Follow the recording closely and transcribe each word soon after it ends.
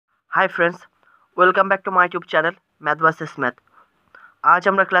Hi friends, welcome back to my YouTube channel math versus math. আজ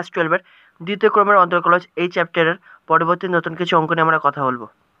আমরা class 12-এর দ্বিতীয় ক্রমের অন্তর্কলজ এই চ্যাপ্টারের পরবর্তী নতুন কিছু অঙ্ক নিয়ে আমরা কথা বলবো।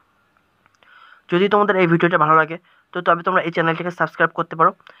 যদি তোমাদের এই ভিডিওটা ভালো লাগে তো তবে তোমরা এই চ্যানেলটিকে সাবস্ক্রাইব করতে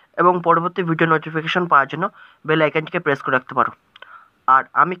পারো এবং পরবর্তী ভিডিও নোটিফিকেশন পাওয়ার জন্য বেল আইকনটিকে প্রেস করে রাখতে পারো। আর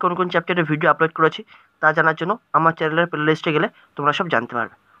আমি কোন কোন চ্যাপ্টারের ভিডিও আপলোড করেছি তা জানার জন্য আমার চ্যানেলের প্লে লিস্টে গেলে তোমরা সব জানতে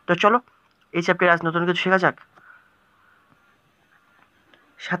পারবে। তো চলো এই চ্যাপ্টারে আজ নতুন কিছু শেখা যাক।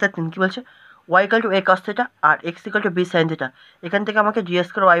 7-3 কি বলছে, y = a cos θ R x = b sin θ। এখান থেকে আমাকে g²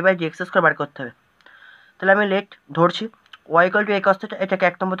 y/dx² বার করতে হবে। তাহলে আমি লেট ধরছি y = a cos θ এটাকে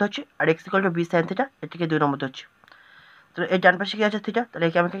 1 নম্বর ধরছি, আর x = b sin θ এটাকে 2 নম্বর ধরছি। তাহলে এই ডান পাশে কি আছে থিটা, তাহলে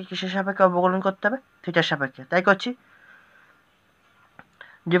একে আমাকে কিসের সাপেক্ষে অবকলন করতে হবে? থিটার সাপেক্ষে। তাই করছি,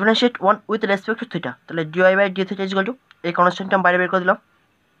 differentiate 1 with respect to theta. তাহলে dy/dθ = এই কনস্ট্যান্টটা আমি বাইরে বের করে দিলাম।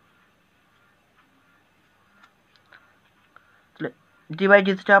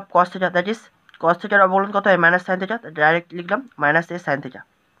 d/dθ of cos θ, that is cos θ এর অবকলন কত হয়? Minus sin θ। ডাইরেক্ট লিখলাম minus a sin θ।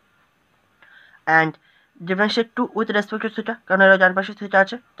 And differentiate 2 with respect to theta, কারণ এর ডান পাশে থিটা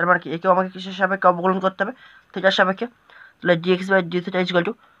আছে, তার মানে কি একেও আমাকে কিসের সাপেক্ষে অবকলন করতে হবে? থিটার সাপেক্ষে। তাহলে dx/dθ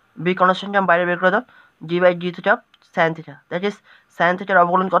 = b কনস্ট্যান্ট আমি বাইরে বের করে দাও, d/dθ of sin θ, that is sin θ এর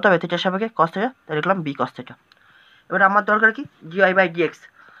অবকলন কত হবে? থিটার সাপেক্ষে cos θ, তাই লিখলাম b cos θ। এবার আমার দরকার কি? dy/dx।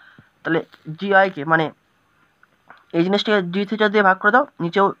 তাহলে dy কে মানে এই জিনিসটাকে dθ দিয়ে ভাগ করে দাও,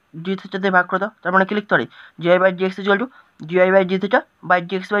 নিচেও dθ দিয়ে ভাগ করে দাও, তার মানে কি লিখতে পারি? dy/dx =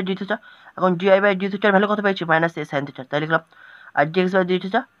 dy/dθ/dx/dθ। এখন dy/dθ এর ভ্যালু কত পেয়েছি? মাইনাস a sin θ, তাই লিখলাম। আর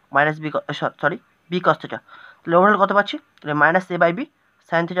dx/dθ মাইনাস b cos θ। তাহলে ওভারঅল কত পাচ্ছি? তাহলে মাইনাস a/b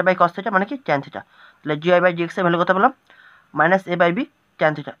sin θ/cos θ মানে কি? tan θ। তাহলে dy/dx এর ভ্যালু কত পেলাম? Minus a/b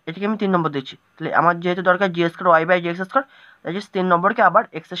tan θ। এটাকে আমি 3 নম্বর দিচ্ছি। তাহলে আমার যেহেতু দরকার g² y/dx², তাই 3 নম্বরকে আবার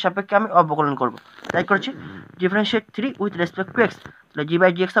x এর সাপেক্ষে আমি অবকলন করব। তাই করছি differentiate 3 with respect to x। তাহলে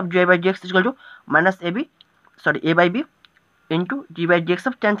g/dx of dy/dx = minus a/b into g/dx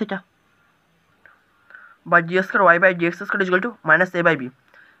of tan θ, বা g² y/dx² = মাইনাস a/b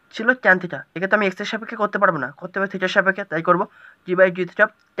ছিল tan θ। একে তো আমি x এর সাপেক্ষে করতে পারবো না, করতে হবে থিটার সাপেক্ষে। তাই করবো g/dθ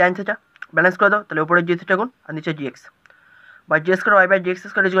tan θ, ব্যালেন্স করে দাও। তাহলে উপরে dθ গুণ আর নিচে dx, বা g² y/dx²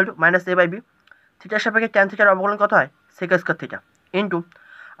 = মাইনাস a/b। থিটার সাপেক্ষে tan θ এর অবকলন কত হয়? sec² θ ইন্টু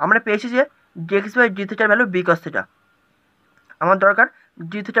আমরা পেয়েছি যে dx/dθ এর ভ্যালু b cos θ। আমার দরকার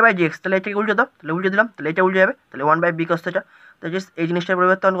dθ/dx। তাহলে এটাকে উল্টে দাও, তাহলে উল্টে দিলাম, তাহলে এটা উল্টে যাবে, তাহলে 1/b cos θ। তাই এই জিনিসটার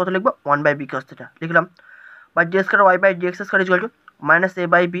পরিবর্তন কত লিখবো? 1/b cos θ লিখলাম। বা g² y/dx² = মাইনাস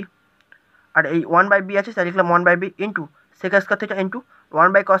a/b, আর এই 1/b আছে তাই লিখলাম 1/b into sec² θ into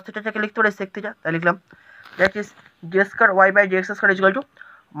 1/cos θ টাকে লিখতে পারি sec θ, তাই লিখলাম। That is g² y/dx²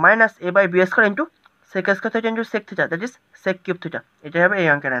 = minus a/b² into sec² θ into sec θ, that is sec³ θ। এটাই হবে এই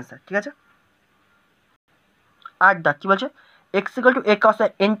অঙ্কের অ্যান্সার। ঠিক আছে। আর দা কি বলছে, x = a cos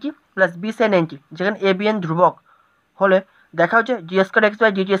nt plus b sin nt, যেখানে a b n ধ্রুবক হলে দেখা হচ্ছে g²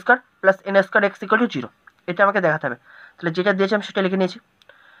 x/dt² plus n² x = 0। এটা আমাকে দেখাতে হবে। তাহলে যেটা দিয়েছিলাম সেটা লিখে নিয়েছি।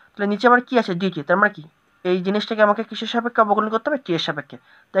 তাহলে নিচে আমার কি আছে? dt, তার মানে কি এই জিনিসটাকে আমাকে কিসের সাপেক্ষে অবকলন করতে হবে? t এর সাপেক্ষে।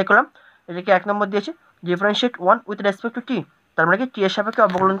 তাই করলাম, এটাকে 1 নম্বর দিয়েছি differentiate 1 with respect to t, তার মানে কি t এর সাপেক্ষে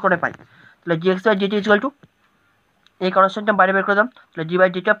অবকলন করে পাই। তাহলে dx/dt = এই কনস্ট্যান্টটা বাইরে বের করে দাম, তাহলে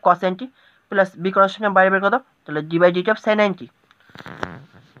d/dt of cos nt plus b constant বাইরে বের করে দাও, তাহলে d/dt of sin nt,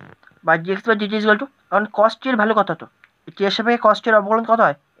 বা dx/dt = কারণ cos t এর ভ্যালু কত? তো t এর সাপেক্ষে cos t এর অবকলন কত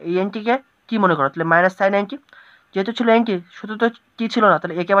হয়? এই nt কে t মনে করো, তাহলে মাইনাস sin nt, যেহেতু ছিল nt শুধু তো t ছিল না,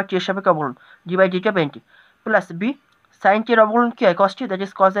 তাহলে একে আবার t এর সাপেক্ষে অবকলন d/dt of nt plus b sin t এর অবকলন কি হয়? cos t, that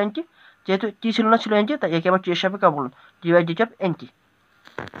is cos nt, যেহেতু t ছিল না, ছিল nt, তাই একে আবার t এর সাপেক্ষে অবকলন d/dt of nt,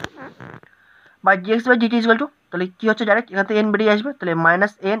 বা dx/dt = তাহলে কি হচ্ছে? ডাইরেক্ট এখান থেকে n বেরিয়ে আসবে, তাহলে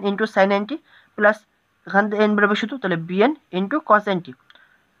minus n into sign nt plus এখান থেকে n বেরোবে শুধু, তাহলে bn ইন্টু cos nt।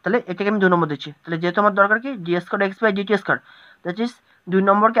 তাহলে এটাকে আমি 2 নম্বর দিচ্ছি। তাহলে যেহেতু আমার দরকার কি d² x/dt², দ্যাট ইজ 2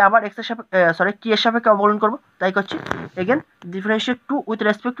 নম্বরকে আবার x এর সাপেক্ষে t এর সাপেক্ষে অবকলন করব। তাই করছি again differentiate 2 with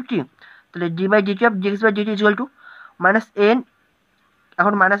respect to t। তাহলে d/dt of dx/dt = minus n,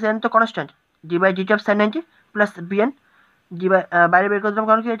 এখন মাইনাস n তো constant, d/dt of sin nt plus bn বাইরে বের করে দিলাম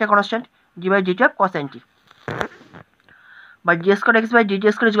কারণ কি এটা constant, d/dt of cos nt, বা d²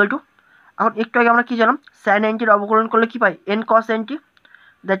 x/dt² = এখন একটু আগে আমরা কি জানলাম? sin nt এর অবকলন করলে কি পাই? n cos nt,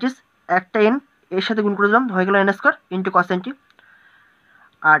 that is একটা n এর সাথে গুণ করে দিলাম, হয়ে গেল n² ইন্টু cos nt।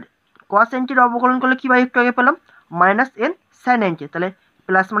 আর cos nt এর অবকলন করলে কি পাই? একটু আগে পেলাম মাইনাস n sin nt, তাহলে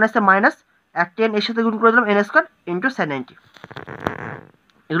প্লাস মাইনাসে মাইনাস, একটা n এর সাথে গুণ করে দিলাম n² ইন্টু sin nt।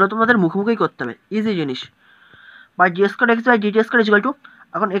 এগুলো তোমাদের মুখোমুখি করতে হবে, ইজি জিনিস। বা d² x/dt²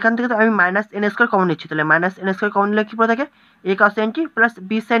 = এখন এখান থেকে তো আমি মাইনাস n² কমন নিচ্ছি, তাহলে মাইনাস n² কমন নিলে কি পড়ে থাকে? a cos nt plus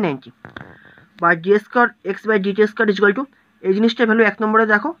b sin nt, বা d² x/dt² = এই জিনিসটার ভ্যালু 1 নম্বরে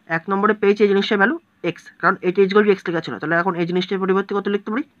দেখো, 1 নম্বরে পেয়েছি এই জিনিসটার ভ্যালু এক্স, কারণ এটা ইকুয়াল টু এক্স লেখা ছিল। তাহলে এখন এই জিনিসটার পরিবর্তে কত লিখতে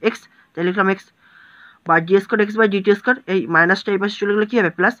পারি? এক্স। তাই লিখলাম এক্স। বা G square x by DT square, এই মাইনাসটা এই পাশে চলে গেলে কী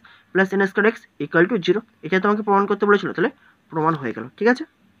হবে? Plus plus N square x equal to 0। এটা তোমাকে প্রমাণ করতে বলেছিল, তাহলে প্রমাণ হয়ে গেল। ঠিক আছে,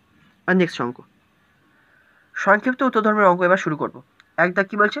 আর নেক্সট অঙ্ক, সংক্ষিপ্ত উত্তর ধর্মের অঙ্ক এবার শুরু করবো। একদা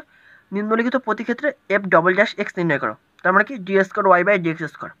কী বলছে? নিম্নলিখিত প্রতি ক্ষেত্রে এফ ডবল ড্যাশ এক্স নির্ণয় করো। তার মানে কি? G square Y by D x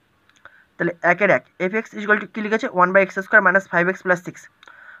square. তাহলে 1 এফ এক্স ইকুয়াল টু কী লিখেছে? 1 by x square minus 5x plus 6,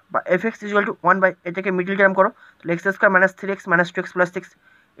 বা F x equal to 1 by, এটাকে মিডল টার্ম করো, তাহলে x square minus 3x minus 2x plus 6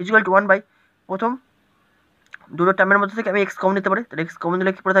 equal to 1 by, প্রথম দুটো টার্মের মধ্যে থেকে আমি এক্স কমন নিতে পারি, তাহলে এক্স কমন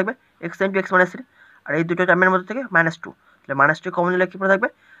নিলে কী পড়ে থাকবে? X into x minus 3। আর এই দুটো টার্মের মধ্যে থেকে -2, তাহলে -2 কমন নিলে কী পড়ে থাকবে?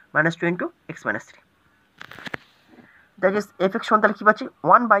 -2 into x minus 3। That is F x সমান, তাহলে কী পাচ্ছি?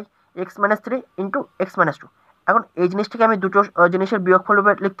 1 by x minus 3 into x minus 2। এখন এই জিনিসটাকে আমি দুটো জিনিসের বিয়োগফল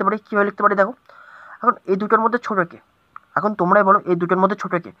রূপে লিখতে পারি। কীভাবে লিখতে পারি দেখো, এখন এই দুটোর মধ্যে ছোটো কে? এখন তোমরাই বলো এই দুটোর মধ্যে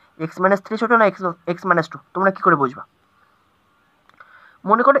ছোটো কে? এক্স মাইনাস 3 ছোটো না এক্স মাইনাস 2? তোমরা কী করে বুঝবা?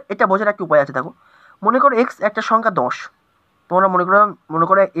 মনে করো এটা বোঝার একটা উপায় আছে। দেখো, মনে করো এক্স একটা সংখ্যা 10, তোমরা মনে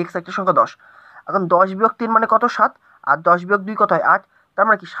করো এক্স একটা সংখ্যা 10। এখন 10 বিয়োগ 3 মানে কত? 7। আর 10 বিয়োগ 2 কত হয়? 8। তার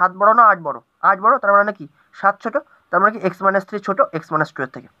মানে কি 7 বড় না 8 বড়? 8 বড়। তার মানে কি 7 ছোটো। তার মানে কি এক্স মাইনাস 3 ছোটো এক্স মাইনাস 2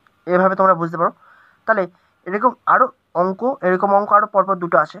 এর থেকে। এভাবে তোমরা বুঝতে পারো। তাহলে এরকম অঙ্ক আরও পরপর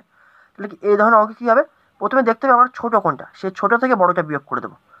দুটো আছে। তাহলে কি এই ধরনের অঙ্ক কী হবে? প্রথমে দেখতে হবে আমার ছোটো কোনটা, সেই ছোটো থেকে বড়টা বিয়োগ করে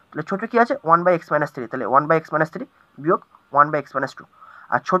দেবো। তাহলে ছোটো কী আছে? 1 বাই এক্স মাইনাস 3, তাহলে 1 বাই এক্স মাইনাস 3 বিয়োগ 1 বাই এক্স মাইনাস 2।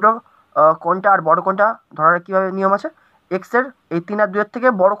 আর ছোটো কোনটা আর বড় কোনটা ধরার কীভাবে নিয়ম আছে? এক্সের এই 3 আর 2 এর থেকে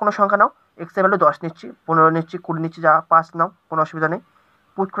বড় কোনো সংখ্যা নাও। এক্সের ভ্যালু 10 নিচ্ছি, 15 নিচ্ছি, 20 নিচ্ছি, যা 5 নাও, কোনো অসুবিধা নেই।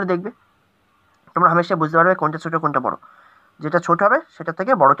 পুট করে দেখবে, তোমরা হামেশা বুঝতে পারবে কোনটা ছোটো কোনটা বড়। যেটা ছোটো হবে সেটা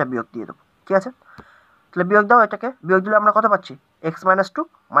থেকে বড়টা বিয়োগ দিয়ে দেবো। ঠিক আছে, তাহলে বিয়োগ দাও। এটাকে বিয়োগ দিলে আমরা কত পাচ্ছি? X minus 2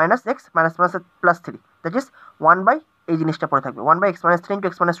 minus x minus minus plus 3, that is 1 by, এই জিনিসটা পড়ে থাকবে 1 by x minus 3 into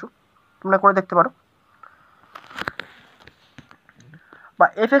x minus 2। তোমরা করে দেখতে পারো। বা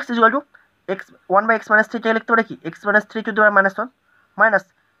F x equal to x 1 by x minus 3 লিখতে পারে কি? X minus 3 to the power -1 minus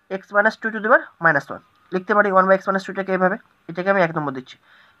x minus 2 to the পাওয়ার -1 লিখতে পারি। 1 বাই এক্স মাইনাস 2টাকে এভাবে, এটাকে আমি 1 নম্বর দিচ্ছি।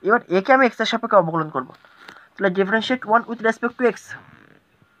 এবার একে আমি এক্সের সাপেক্ষে অবকলন করবো। তাহলে differentiate 1 with respect to x.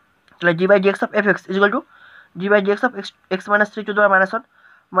 তাহলে জি by D x of F x equal to G by D x of x minus 3 to the power -1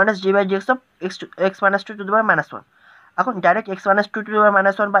 minus G by D x of x minus 2 to the পাওয়ার -1। এখন direct x minus 2 to the পাওয়ার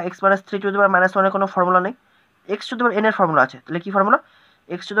 -1 বা x minus 3 to the পাওয়ার -1 এর কোনো formula নেই। X to the power N এর formula আছে। তাহলে কী formula?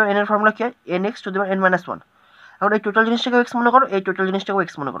 X to the power N এর formula কী হয়? N x to the power N minus 1। এখন এই টোটাল জিনিসটাকে এক্স মনে করো, এই টোটাল জিনিসটাকেও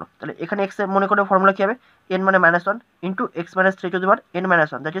এক্স মনে করো। তাহলে এখানে এক্স মনে করে ফর্মুলা কী হবে? এন মানে -1 into x minus 3 to the power N minus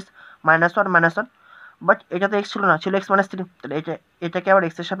 1, that is -1 but এটা তো এক্স ছিল না, ছিল এক্স মাইনাস 3। তাহলে এটাকে আবার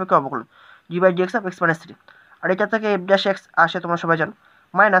এক্সের সাপেক্ষে অবকলন, জি by D x of x minus 3। আর এটা থেকে এফ ড্যাশ এক্স আসে, তোমরা সবাই জানো,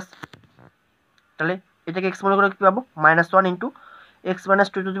 মাইনাস। তাহলে এটাকে এক্স মনে করে কী পাবো? -1 into x minus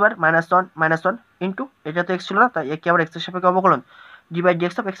 2 to the power -1 into, এটা তো এক্স ছিল না, তাই একে আবার এক্সের সাপেক্ষে অবকলন, জি by D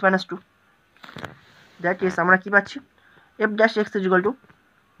x of x minus 2। That is আমরা কী পাচ্ছি? F dash x is equal to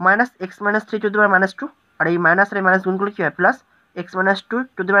minus x minus 3 to the পাওয়ার -2, আর এই মাইনাস আর এই মাইনাস গুণ করলে কী হয়? Plus x minus 2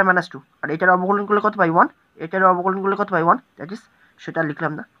 to the পাওয়ার -2। আর এটার অবকলন করলে কত পাই? 1। এটার অবকলন করলে কত পাই? 1। দ্যাট ইজ, সেটা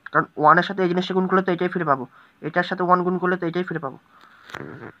লিখলাম না, কারণ 1 এর সাথে এই জিনিসটা গুণ করলে তো এটাই ফিরে পাবো, এটার সাথে 1 গুণ করলে তো এটাই ফিরে পাবো।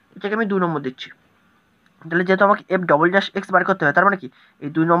 এটাকে আমি 2 নম্বর দিচ্ছি। তাহলে যেহেতু আমাকে F double dash x bar করতে হবে, তার মানে কি এই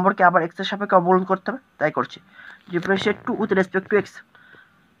 2 নম্বরকে আবার এক্সের সাপেক্ষে অবকলন করতে হবে, তাই করছি। Differentiate 2 with respect to x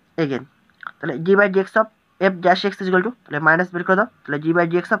again. তাহলে জি by D x of F dash x is equal to, তাহলে মাইনাস বের করে দাও, তাহলে জি by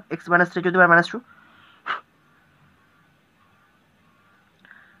D x of x minus 3 to the power -2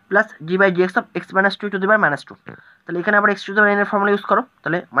 plus G by D x of x minus 2 to the পাওয়ার -2। তাহলে এখানে আবার x to the power N এর formula use করো।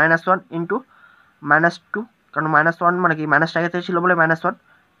 তাহলে -1 ইন্টু -2, কারণ -1 মানে কি মাইনাসটা আগে থেকে ছিল বলে -1,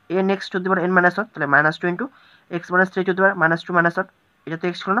 N x to the power N -1, তাহলে -2 into x minus 3 to the পাওয়ার -2 -1। এটা তো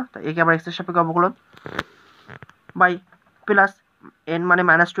এক্স ছিল না, তাই একে আবার এক্সের সাপেক্ষে অবকলন বাই প্লাস এন মানে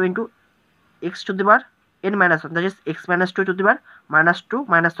 -2 into x to the power N -1, that is x minus 2 to the পাওয়ার -2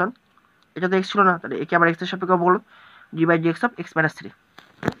 -1। এটা তো এক্স ছিল না, তাহলে একে আবার এক্সের সাপেক্ষে অবকলন, জি by D x of x minus 3।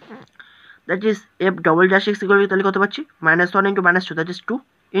 That is F double dash x equal to, তাহলে কত পাচ্ছি? -1 into -2, that is 2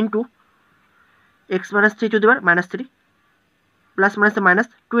 into x minus 3 to the power -3 plus minus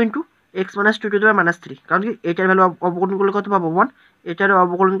 2 into x minus 2 to the পাওয়ার -3। কারণ কি এটার ভ্যালু অবকলন করলে কত পাবো? 1। এটারও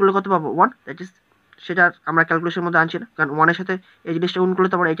অবকলন করলে কত পাবো? 1। দ্যাট ইজ, সেটা আমরা ক্যালকুলেশনের মধ্যে আনছি না, কারণ 1 এর সাথে এই জিনিসটা গুণ করলে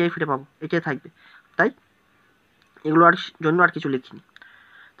তো আমরা এটাই ফিরে পাবো, এটাই থাকবে, তাই এগুলো আর জন্য আর কিছু লিখিনি।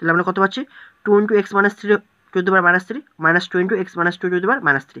 তাহলে আমরা কত পাচ্ছি? 2 into x minus 3 to the power -3 minus 2 into x minus 2 to the power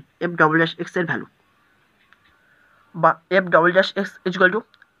 -3, F double dash x এর ভ্যালু। বা F double dash x is equal to,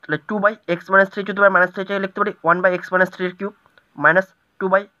 তাহলে 2 by x minus 3 to the পাওয়ার -3 টাকে লিখতে পারি 1 বাই এক্স মাইনাস 3 এর cube, minus 2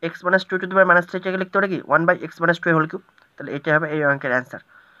 by x minus 2 to the পাওয়ার -3 টাকে লিখতে পারি কি 1 বাই এক্স মাইনাস 2 এর হোল কিউব। তাহলে এটা হবে এই অঙ্কের অ্যান্সার।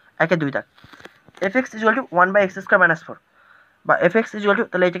 1-2 দাগ। fx ইকুয়াল টু 1/x² - 4 বা fx ইকুয়াল টু,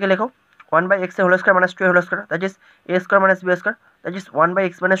 তাহলে এটাকে লেখো 1/x whole square - 2 whole square, that is a square - b square, that is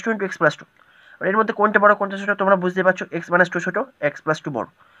 1/x - 2 into x + 2। এর মধ্যে কোনটা বড় কোনটা ছোট তোমরা বুঝতে পারছো, x - 2 ছোট, x + 2 বড়।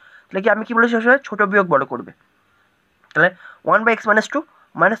 তাহলে কি আমি কি বলেছি আসলে ছোট বিয়োগ বড় করবে, তাহলে 1/x - 2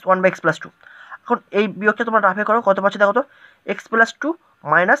 - 1/x + 2। এখন এই বিয়োগটা তোমরা রাফে করো, কত পাচ্ছ দেখো তো, x + 2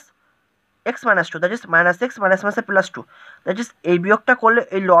 minus x - 2, that is -x +2, that is এই বিয়োগটা করলে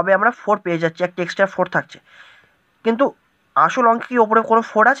এই লবে আমরা 4 পেয়ে যাচ্ছি, একটা এক্সট্রা 4 থাকছে। কিন্তু আসল অঙ্কে কি ওপরে কোনো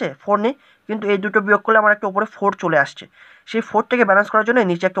 4 আছে? 4 নেই, কিন্তু এই দুটো বিয়োগ করলে আমার একটা ওপরে 4 চলে আসছে। সেই 4টাকে ব্যালেন্স করার জন্য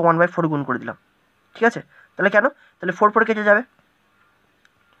নিচে একটা 1/4 গুণ করে দিলাম, ঠিক আছে? তাহলে কেন? তাহলে 4 4 কেটে যাবে।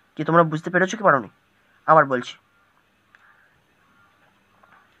 কি তোমরা বুঝতে পেরেছো কি পারোনি? আবার বলছি,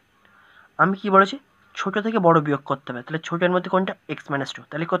 আমি কি বলেছি, ছোট থেকে বড় বিয়োগ করতে হবে। তাহলে ছোটের মধ্যে কোনটা? x - 2,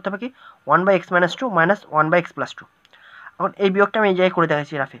 তাহলে করতে হবে কি 1/x - 2 মাইনাস 1/x + 2। এখন এই বিয়োগটা আমি এই জায়গায় করে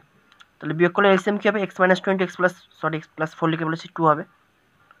দেখাচ্ছি রাফে। তাহলে বিয়োগ করলে এলসিএম কি হবে, x - 2 ইন্টু x + 4 লিখে বলেছি 2 হবে,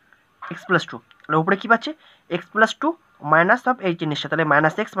 x + 2। তাহলে উপরে কি পাচ্ছি, x + 2 মাইনাস অফ এই জিনিসটা, তাহলে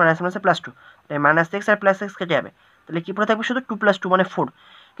 -x +2, তাই -x আর +x কেটে যাবে। তাহলে কি পড়ে থাকবে, শুধু 2 + 2 মানে 4।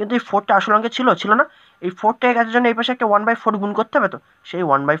 কিন্তু এই 4টা আসল অঙ্কে ছিল না। এই 4টাকে কাটার জন্য এই পাশে একটা 1/4 গুণ করতে হবে, তো সেই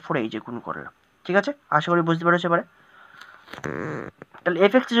 1/4 এই যে গুণ করলাম, ঠিক আছে? আশা করি বুঝতে পেরেছো এবারে। তাহলে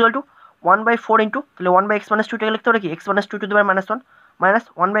fx ইকুয়াল টু 1/4 ইন্টু, তাহলে 1/x - 2 টাকে লিখতে পারি কি x - 2 to the power -1 minus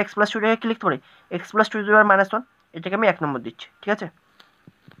 1/x + 2 টাকে কি লিখতে পারি x + 2 টু দি পাওয়ার -1। এটাকে আমি 1 নম্বর দিচ্ছি, ঠিক আছে?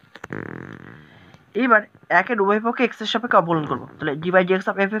 এইবার একের উভয় পক্ষে x এর সাপেক্ষে অবকলন করবো। তাহলে d/dx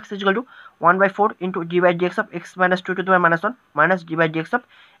of fx equal to 1/4 into d/dx of x - 2 to the power -1 minus d/dx of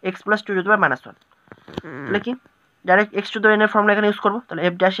x + 2 to the পাওয়ার -1। তাহলে কি direct x to the n এর ফর্মুলা এখানে ইউজ করবো। তাহলে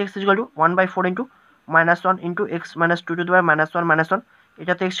f' x equal to 1/4 into -1 into x - 2 to the পাওয়ার -1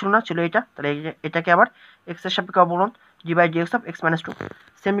 এটা তো x ছিল না, ছিল এটা। তাহলে এটাকে আবার x এর সাপেক্ষে অবকলন d/dx অফ x - 2।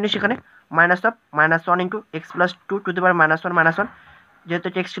 সেম জিনিস এখানে -1 ইন্টু x + 2 টু দি পাওয়ার -1 যেহেতু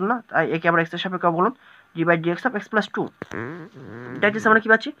এটা x ছিল না, তাই একে আবার x এর সাপেক্ষে অবকলন d/dx অফ x + 2। এটা হচ্ছে আমরা কি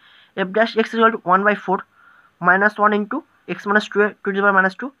পাচ্ছি, f' x equal to 1/4 -1 into x - 2 to the power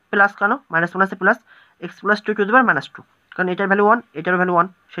 -2 plus, কেন -1 আছে প্লাস x + 2 টু দি পাওয়ার -2, কারণ এটার ভ্যালু 1, এটার ভ্যালু 1,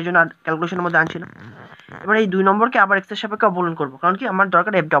 সেই জন্য আর ক্যালকুলেশনের মধ্যে আনছি না। এবার এই 2 নম্বরকে আবার x এর সাপেক্ষে অবকলন করবো, কারণ কি আমার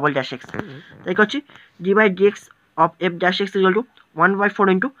দরকার f''x। তাই করছি d/dx of f''x equal to 1/4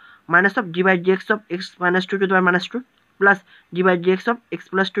 into minus of d/dx of x - 2 to the power -2 plus d/dx of x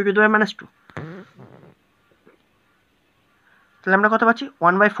 + 2 to the পাওয়ার -2। তাহলে আমরা কত পাচ্ছি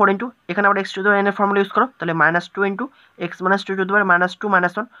 1/4 ইন্টু, এখানে আবার x to the power n এর ফর্মুলা ইউজ করো, তাহলে -2 into x - 2 to the power -2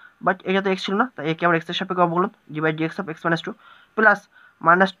 -1, but এটা তো x ছিল না, তাই একে আবার x এর সাপেক্ষে অবকলন d/dx of x - 2 plus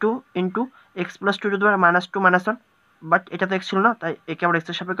 -2 into x + 2 to the power -2 -1, but এটা তো x ছিল না, তাই একে আবার x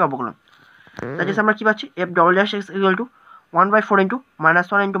এর সাপেক্ষে অবকলন। দ্যাট ইজ আমরা কি পাচ্ছি f''x equal to 1/4 into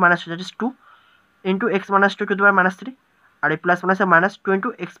 -1 into -2, that is 2 into x - 2 to the পাওয়ার -3, আর এই প্লাস মাইনাসে -2 ইন্টু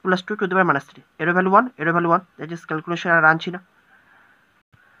x + 2 টু দি পাওয়ার -3। এর ভ্যালু 1, এর ভ্যালু 1, দ্যাট ইজ ক্যালকুলেশন আর আনছি না।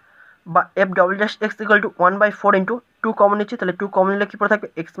 বা f''x equal to 1/4 into 2 common নিচ্ছি, তাহলে 2 কমন নিলে কি পড়ে থাকবে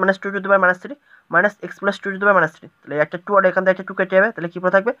x - 2 to the power -3 minus x + 2 to the পাওয়ার -3, তাহলে একটা 2 আর এখান থেকে একটা 2 কেটে যাবে, তাহলে কি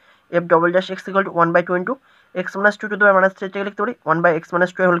পড়ে থাকবে f''x equal to 1/2 into x - 2 to the পাওয়ার -3 এটাকে লিখতে পারি 1/x -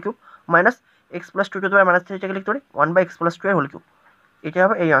 2 whole cube minus x + 2 to the পাওয়ার -3 এটাকে লিখতে পারি 1/x + 2 হোল কিউব। এটা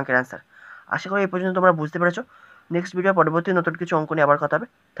হবে এই অঙ্কের অ্যান্সার। আশা করি এই পর্যন্ত তোমরা বুঝতে পেরেছো। নেক্সট ভিডিও পরবর্তী নতুন কিছু অঙ্ক নিয়ে আবার কথা হবে।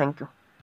 Thank you.